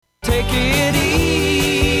Take it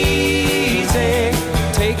easy.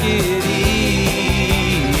 Take it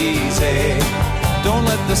easy. Don't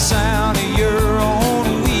let the sound of your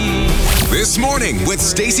own weed. This morning with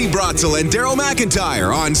Stacey Brotzel and Daryl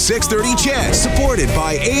McIntyre on 630 CHED. Supported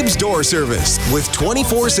by Abe's Door Service with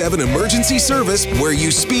 24/7 emergency service where you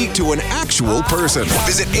speak to an actual person.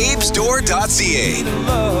 Visit abesdoor.ca.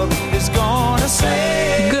 Love is gonna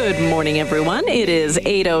say. Good morning, everyone. It is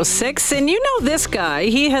 8:06, and you know this guy.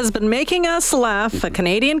 He has been making us laugh, a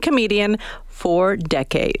Canadian comedian, for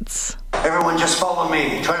decades. Everyone just follow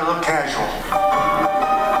me. Try to look casual.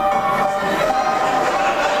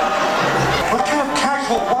 What kind of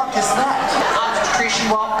casual walk is that? Concentration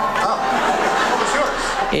walk. Oh, what was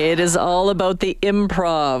yours? It is all about the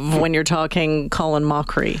improv when you're talking Colin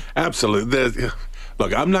Mockery. Absolutely.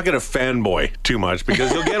 Look, I'm not going to fanboy too much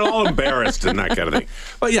because you'll get all embarrassed and that kind of thing.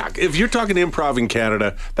 But yeah, if you're talking improv in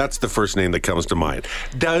Canada, that's the first name that comes to mind.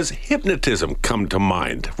 Does hypnotism come to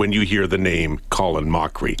mind when you hear the name Colin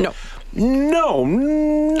Mockery? No. No,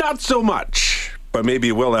 not so much. But maybe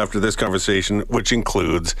it will after this conversation, which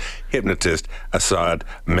includes hypnotist Asad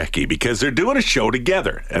Mekki, because they're doing a show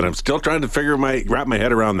together, and I'm still trying to wrap my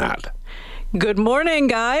head around that. Good morning,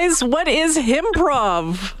 guys. What is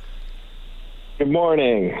Improv? Good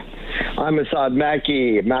morning. I'm Asad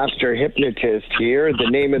Mekki, master hypnotist here. The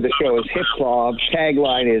name of the show is HYPROV.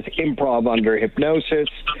 Tagline is Improv under Hypnosis.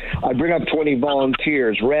 I bring up 20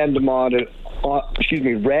 volunteers, random volunteers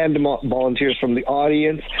from the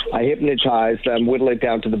audience. I hypnotize them, whittle it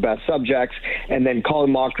down to the best subjects, and then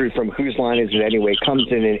Colin Mockery from Whose Line Is It Anyway comes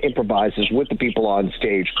in and improvises with the people on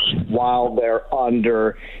stage while they're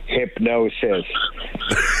under hypnosis.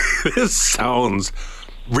 This sounds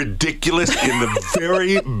ridiculous in the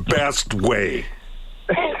very best way.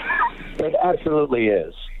 It absolutely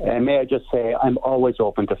is. And may I just say, I'm always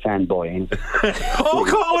open to fanboying. Oh,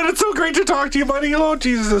 Colin, it's so great to talk to you, buddy. Oh,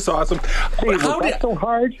 Jesus, that's awesome. See, was that so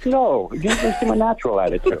hard? No. You just seem a natural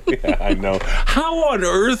at it, too. Yeah, I know. How on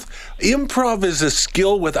earth, improv is a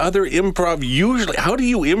skill with other improv usually. How do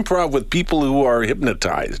you improv with people who are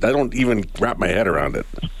hypnotized? I don't even wrap my head around it.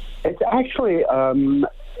 It's actually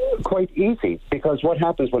quite easy, because what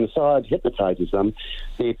happens when Assad hypnotizes them,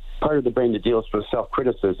 the part of the brain that deals with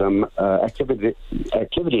self-criticism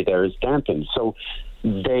activity there is dampened. So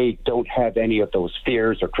they don't have any of those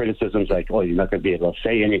fears or criticisms like, oh, you're not going to be able to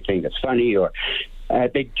say anything that's funny, or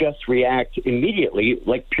they just react immediately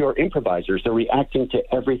like pure improvisers. They're reacting to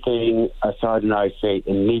everything Assad and I say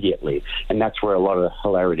immediately, and that's where a lot of the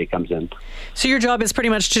hilarity comes in. So your job is pretty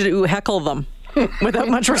much to heckle them without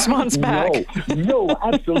much response back. No,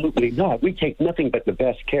 absolutely not. We take nothing but the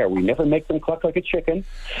best care. We never make them cluck like a chicken.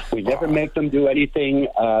 We never make them do anything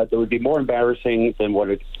that would be more embarrassing than what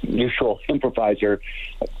a usual improviser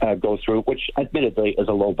goes through, which admittedly is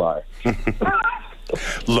a low bar.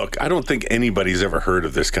 Look, I don't think anybody's ever heard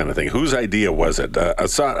of this kind of thing. Whose idea was it?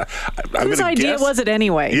 Assad. Whose idea was it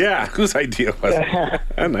anyway? Yeah, whose idea was it?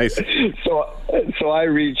 Nice. So I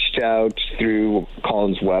reached out through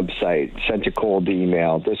Colin's website, sent a cold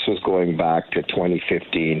email. This was going back to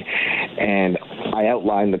 2015, and I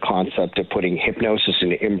outlined the concept of putting hypnosis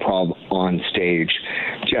and improv on stage.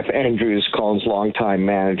 Jeff Andrews, Colin's longtime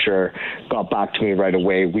manager, got back to me right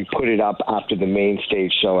away. We put it up after the main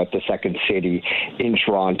stage show at the Second City in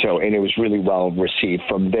Toronto, and it was really well received.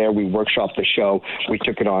 From there, we workshopped the show. We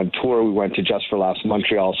took it on tour. We went to Just for Laughs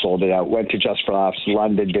Montreal, sold it out. Went to Just for Laughs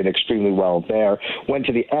London, did extremely well there. Went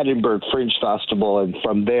to the Edinburgh Fringe Festival, and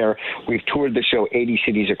from there, we've toured the show 80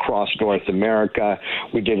 cities across North America.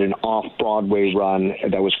 We did an off-Broadway run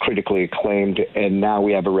that was critically acclaimed, and now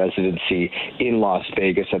we have a residency in Las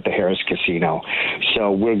Vegas at the Harris Casino.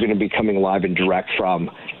 So we're going to be coming live and direct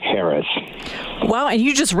from Harris. Wow, and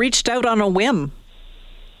you just reached out on a whim.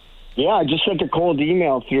 Yeah, I just sent a cold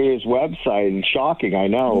email through his website, and shocking, I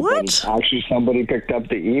know. What? But actually, somebody picked up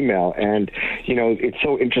the email, and, you know, it's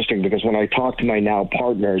so interesting because when I talked to my now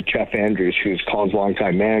partner, Jeff Andrews, who's Colin's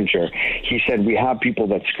longtime manager, he said, we have people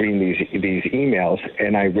that screen these emails,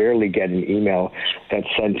 and I rarely get an email that's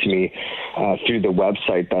sent to me through the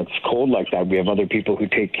website that's cold like that. We have other people who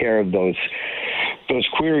take care of those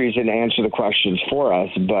queries and answer the questions for us,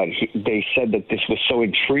 but they said that this was so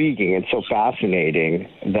intriguing and so fascinating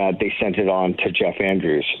that they sent it on to Jeff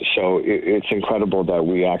Andrews. So it's incredible that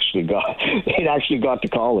it actually got to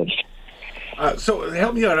college. So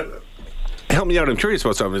help me out. I'm curious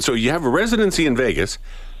about something. So you have a residency in Vegas,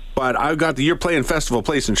 but I've got you're playing Festival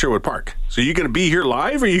Place in Sherwood Park. So you going to be here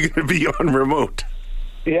live, or are you going to be on remote?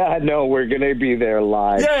 Yeah, no, we're going to be there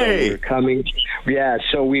live. Yay! So we're coming. Yeah,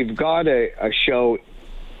 so we've got a show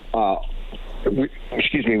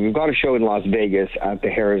we've got a show in Las Vegas at the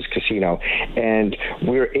Harrah's Casino, and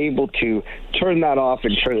we're able to turn that off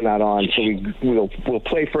and turn that on. So we'll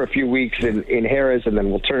play for a few weeks in Harrah's, and then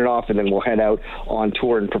we'll turn it off, and then we'll head out on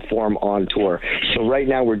tour and perform on tour. So right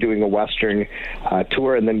now we're doing a Western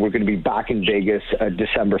tour, and then we're going to be back in Vegas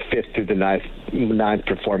December 5th through the 9th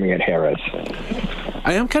performing at Harrah's.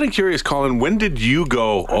 I am kind of curious, Colin, when did you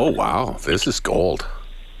go, oh, wow, this is gold?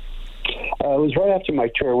 It was right after my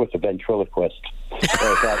tour with the ventriloquist. So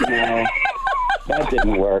I thought, no, that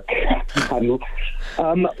didn't work.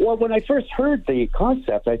 Well, when I first heard the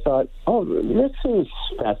concept, I thought, oh, this is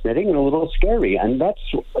fascinating and a little scary. And that's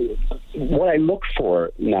what I look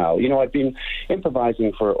for now. You know, I've been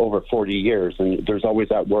improvising for over 40 years, and there's always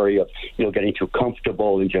that worry of, getting too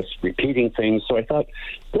comfortable and just repeating things. So I thought,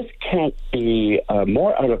 this can't be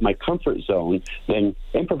more out of my comfort zone than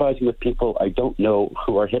improvising with people I don't know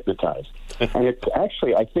who are hypnotized. And it's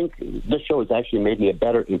actually, I think this show has actually made me a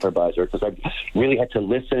better improviser, because I really had to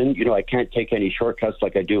listen. I can't take any shortcuts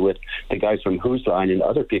like I do with the guys from Who's Line and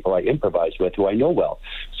other people I improvise with who I know well.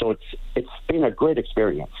 So it's been a great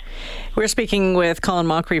experience. We're speaking with Colin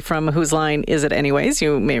Mochrie from Whose Line Is It Anyways?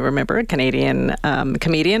 You may remember, a Canadian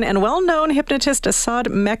comedian, and well-known hypnotist Asad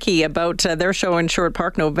Mekki, about their show in Sherwood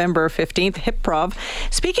Park, November 15th, HYPROV.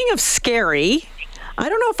 Speaking of scary, I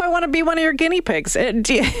don't know if I want to be one of your guinea pigs.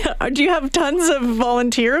 Do you have tons of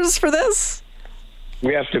volunteers for this?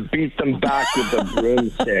 We have to beat them back with the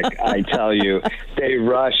broomstick, I tell you. They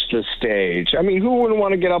rush the stage. I mean, who wouldn't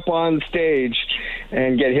want to get up on stage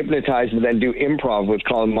and get hypnotized and then do improv with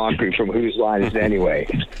Colin Mochrie from Whose Line Is It Anyway?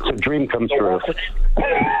 It's a dream come true.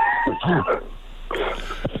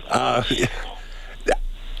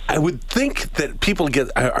 I would think that people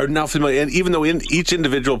are now familiar, and even though each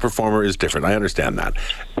individual performer is different, I understand that.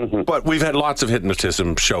 Mm-hmm. But we've had lots of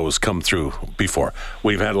hypnotism shows come through before.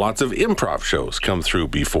 We've had lots of improv shows come through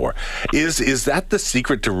before. Is that the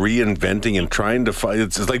secret to reinventing and trying to find?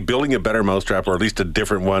 It's like building a better mousetrap, or at least a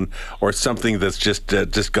different one, or something that's just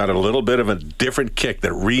got a little bit of a different kick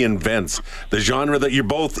that reinvents the genre that you're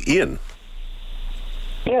both in.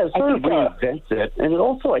 Yeah, it sort of reinvents it, and it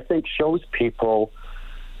also, I think, shows people.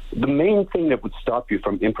 The main thing that would stop you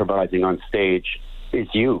from improvising on stage is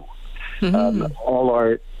you. Mm-hmm. All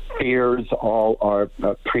our fears, all our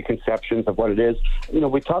preconceptions of what it is.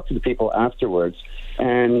 We talk to the people afterwards,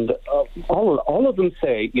 and all of them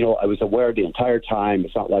say, I was aware the entire time.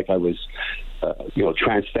 It's not like I was,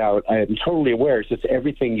 tranced out. I am totally aware. It's just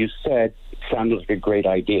everything you said sounded like a great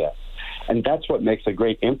idea. And that's what makes a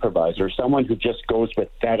great improviser, someone who just goes with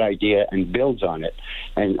that idea and builds on it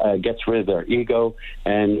and gets rid of their ego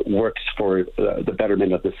and works for the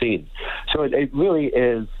betterment of the scene. So it really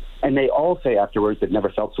is, and they all say afterwards it never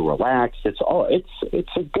felt so relaxed. It's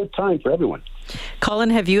a good time for everyone.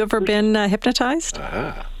 Colin, have you ever been hypnotized?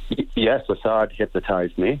 Uh-huh. Yes, Asad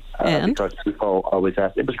hypnotized me because people always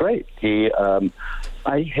ask. It was great.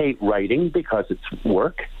 I hate writing because it's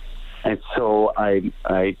work. And so I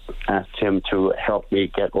asked him to help me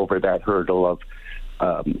get over that hurdle of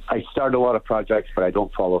I start a lot of projects, but I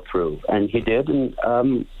don't follow through. And he did, and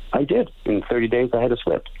I did. In 30 days, I had a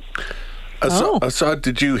split. Asad,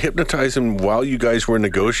 did you hypnotize him while you guys were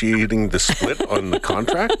negotiating the split on the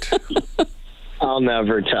contract? I'll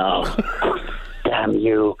never tell. Damn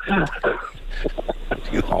you.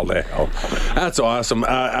 All the hell. That's awesome.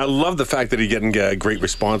 I love the fact that you're getting a great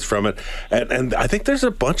response from it. And I think there's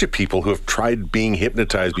a bunch of people who have tried being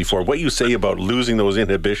hypnotized before. What you say about losing those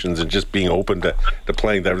inhibitions and just being open to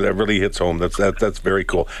playing, that really hits home. That's very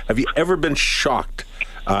cool. Have you ever been shocked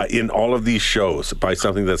in all of these shows by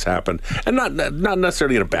something that's happened? And not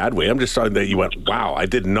necessarily in a bad way. I'm just talking that you went, wow, I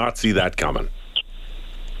did not see that coming.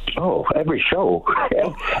 Oh, every show.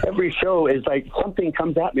 Every show is like something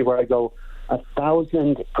comes at me where I go,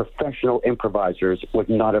 1,000 professional improvisers would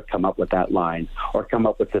not have come up with that line or come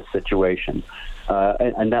up with this situation.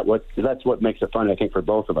 And that's what makes it fun, I think, for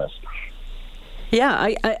both of us. Yeah,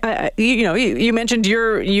 you mentioned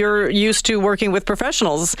you're used to working with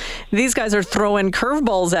professionals. These guys are throwing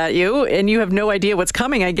curveballs at you, and you have no idea what's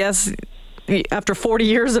coming. I guess after 40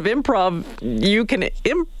 years of improv, you can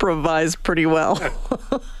improvise pretty well.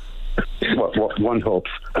 One hopes.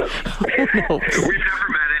 We've never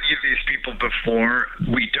met any of these people before.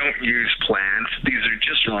 We don't use plans. These are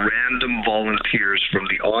just random volunteers from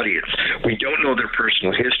the audience. We don't know their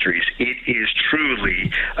personal histories. It is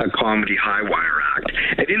truly a comedy high wire act.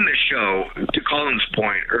 And in the show, to Colin's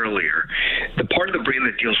point earlier, the part of the brain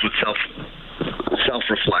that deals with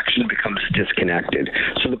self-reflection becomes disconnected.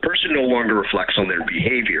 So the person no longer reflects on their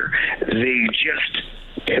behavior. They just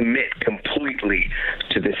commit completely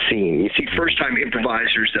to the scene. You see, first-time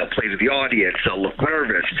improvisers, they'll play to the audience, they'll look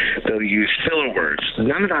nervous, they'll use filler words.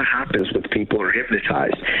 None of that happens with people who are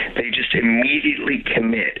hypnotized. They just immediately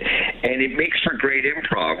commit. And it makes for great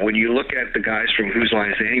improv. When you look at the guys from Whose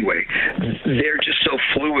Line Is It Anyway, they're just so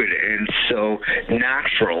fluid and so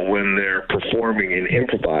natural when they're performing and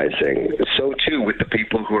improvising. So, too, with the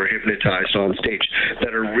people who are hypnotized on stage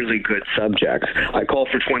that are really good subjects. I call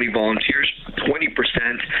for 20 volunteers.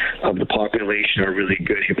 20% of the population are really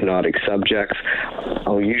good hypnotic subjects.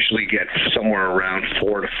 I'll usually get somewhere around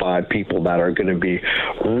 4 to 5 people that are going to be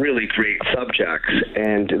really great subjects,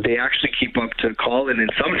 and they actually keep up to call in,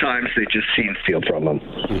 and sometimes they just see and feel from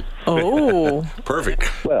them. Oh. Perfect.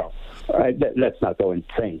 Well, let's not go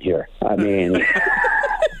insane here. I mean,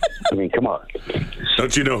 come on.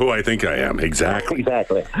 Don't you know who I think I am? Exactly.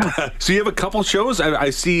 Exactly. So you have a couple shows? I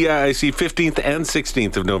see 15th and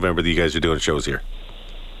 16th of November that you guys are doing shows here.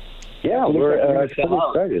 Yeah, we're pretty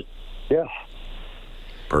excited. Yeah.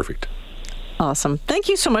 Perfect. Awesome. Thank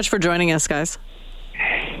you so much for joining us, guys.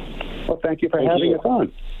 Well, thank you for having us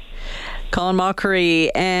on. Colin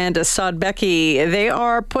Mockery and Assad Becky, they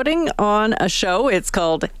are putting on a show. It's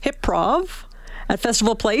called HYPROV at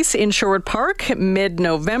Festival Place in Sherwood Park,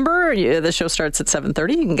 mid-November. The show starts at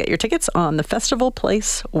 7:30. You can get your tickets on the Festival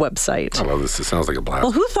Place website. I love this. It sounds like a blast.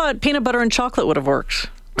 Well, who thought peanut butter and chocolate would have worked?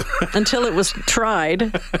 Until it was tried,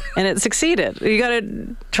 and it succeeded. You got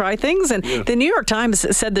to try things. And the New York Times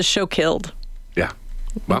said the show killed. Yeah.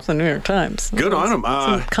 Well, the New York Times. Good on them.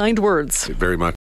 Some kind words. Very much.